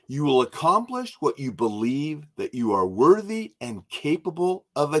You will accomplish what you believe that you are worthy and capable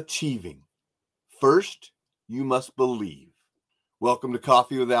of achieving. First, you must believe. Welcome to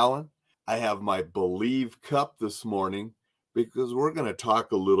Coffee with Alain. I have my Believe cup this morning because we're going to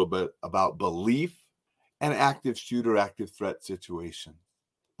talk a little bit about belief and active shooter, active threat situation.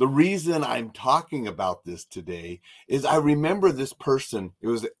 The reason I'm talking about this today is I remember this person. It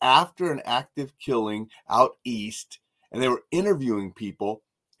was after an active killing out east, and they were interviewing people,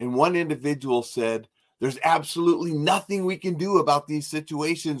 and one individual said, "There's absolutely nothing we can do about these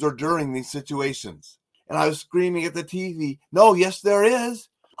situations or during these situations." And I was screaming at the TV, "No, yes, there is.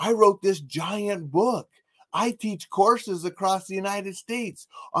 I wrote this giant book. I teach courses across the United States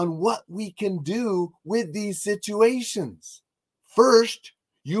on what we can do with these situations. First,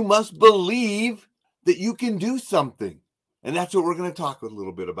 you must believe that you can do something." And that's what we're going to talk a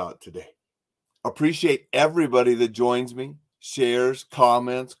little bit about today. Appreciate everybody that joins me, shares,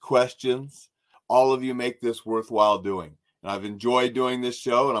 comments, questions. All of you make this worthwhile doing. And I've enjoyed doing this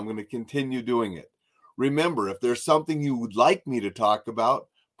show, and I'm going to continue doing it. Remember, if there's something you would like me to talk about,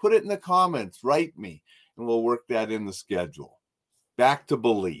 put it in the comments, write me, and we'll work that in the schedule. Back to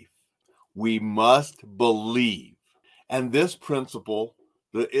belief. We must believe. And this principle,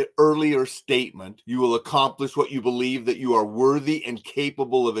 the earlier statement, you will accomplish what you believe that you are worthy and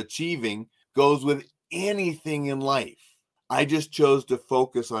capable of achieving, goes with anything in life. I just chose to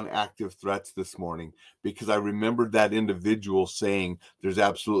focus on active threats this morning because I remembered that individual saying there's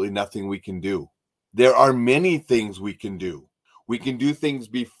absolutely nothing we can do. There are many things we can do. We can do things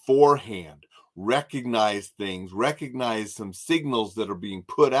beforehand, recognize things, recognize some signals that are being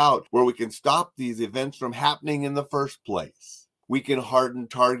put out where we can stop these events from happening in the first place. We can harden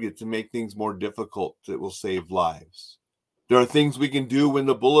targets and make things more difficult that will save lives. There are things we can do when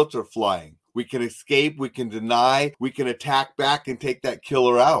the bullets are flying. We can escape, we can deny, we can attack back and take that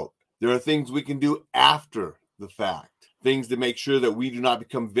killer out. There are things we can do after the fact. Things to make sure that we do not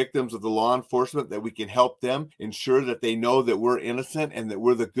become victims of the law enforcement, that we can help them, ensure that they know that we're innocent and that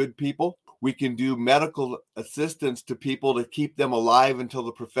we're the good people. We can do medical assistance to people to keep them alive until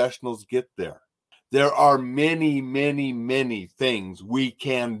the professionals get there. There are many, many, many things we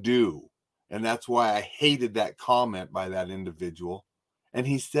can do. And that's why I hated that comment by that individual. And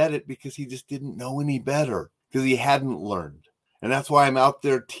he said it because he just didn't know any better, because he hadn't learned. And that's why I'm out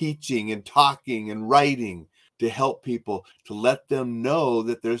there teaching and talking and writing to help people, to let them know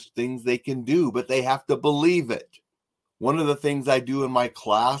that there's things they can do, but they have to believe it. One of the things I do in my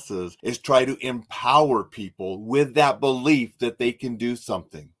classes is try to empower people with that belief that they can do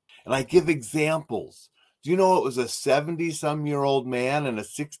something. And I give examples. Do you know it was a 70-some-year-old man and a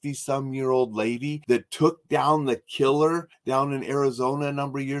 60-some-year-old lady that took down the killer down in Arizona a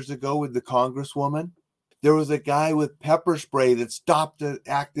number of years ago with the congresswoman? There was a guy with pepper spray that stopped an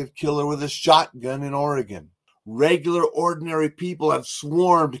active killer with a shotgun in Oregon. Regular, ordinary people have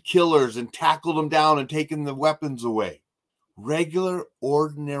swarmed killers and tackled them down and taken the weapons away. Regular,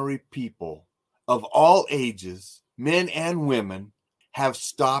 ordinary people of all ages, men and women, have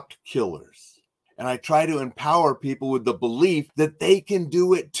stopped killers. And I try to empower people with the belief that they can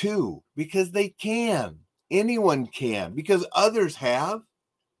do it too, because they can. Anyone can, because others have.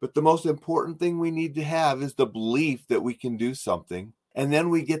 But the most important thing we need to have is the belief that we can do something. And then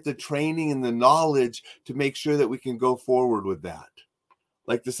we get the training and the knowledge to make sure that we can go forward with that. I'd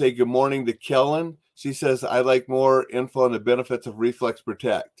like to say good morning to Kellen. She says, "I'd like more info on the benefits of Reflex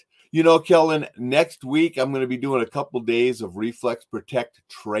Protect." You know, Kellen, next week I'm going to be doing a couple days of Reflex Protect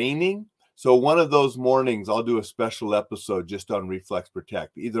training. So one of those mornings, I'll do a special episode just on Reflex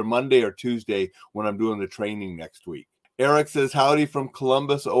Protect, either Monday or Tuesday when I'm doing the training next week. Eric says, "Howdy from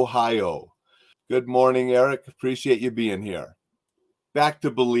Columbus, Ohio." Good morning, Eric. Appreciate you being here. Back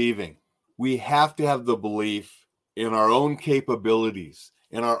to believing. We have to have the belief in our own capabilities,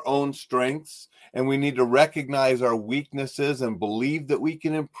 in our own strengths, and we need to recognize our weaknesses and believe that we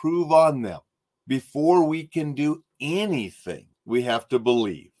can improve on them. Before we can do anything, we have to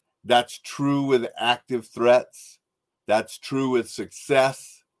believe. That's true with active threats. That's true with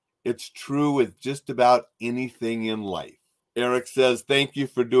success. It's true with just about anything in life. Eric says, "Thank you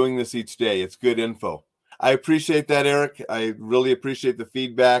for doing this each day. It's good info." I appreciate that, Eric. I really appreciate the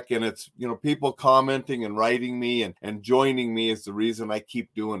feedback, and it's, people commenting and writing me and joining me is the reason I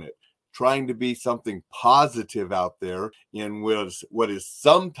keep doing it. Trying to be something positive out there in what is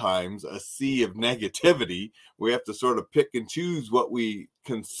sometimes a sea of negativity. We have to sort of pick and choose what we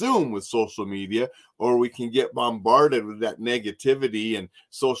consume with social media, or we can get bombarded with that negativity, and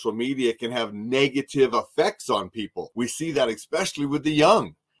social media can have negative effects on people. We see that especially with the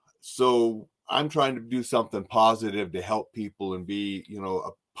young. So I'm trying to do something positive to help people and be,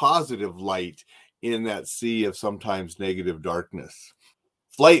 positive light in that sea of sometimes negative darkness.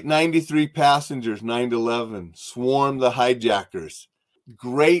 Flight 93 passengers, 9/11, swarmed the hijackers.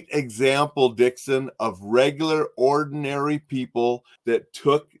 Great example, Dixon, of regular, ordinary people that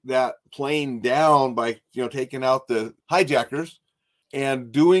took that plane down by, taking out the hijackers,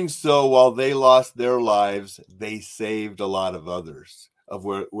 and doing so while they lost their lives, they saved a lot of others of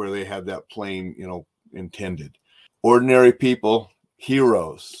where they had that plane, intended. Ordinary people,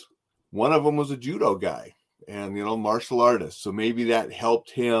 heroes. One of them was a judo guy and, martial artist. So maybe that helped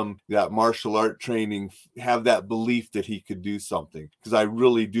him, that martial art training, have that belief that he could do something. Because I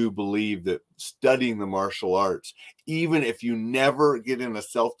really do believe that studying the martial arts, even if you never get in a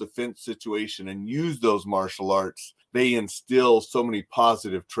self-defense situation and use those martial arts, they instill so many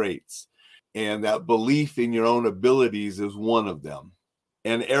positive traits. And that belief in your own abilities is one of them.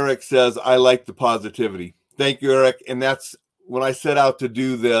 And Eric says, I like the positivity. Thank you, Eric. And that's when I set out to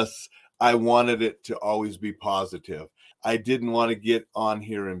do this, I wanted it to always be positive. I didn't want to get on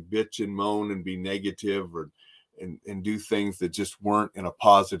here and bitch and moan and be negative and do things that just weren't in a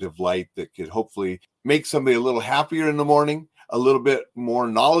positive light that could hopefully make somebody a little happier in the morning, a little bit more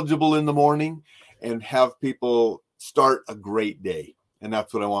knowledgeable in the morning, and have people start a great day. And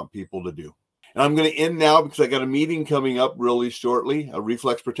that's what I want people to do. And I'm going to end now because I got a meeting coming up really shortly, a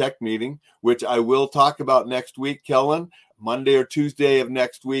Reflex Protect meeting, which I will talk about next week, Kellen, Monday or Tuesday of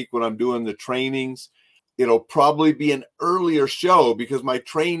next week when I'm doing the trainings. It'll probably be an earlier show because my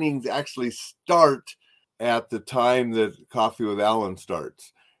trainings actually start at the time that Coffee with Alain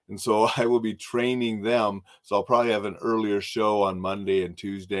starts. And so I will be training them. So I'll probably have an earlier show on Monday and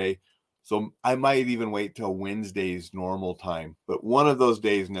Tuesday. So I might even wait till Wednesday's normal time. But one of those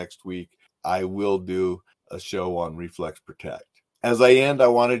days next week, I will do a show on Reflex Protect. As I end, I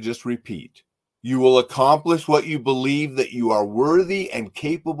want to just repeat. You will accomplish what you believe that you are worthy and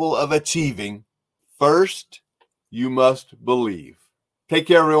capable of achieving. First, you must believe. Take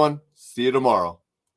care, everyone. See you tomorrow.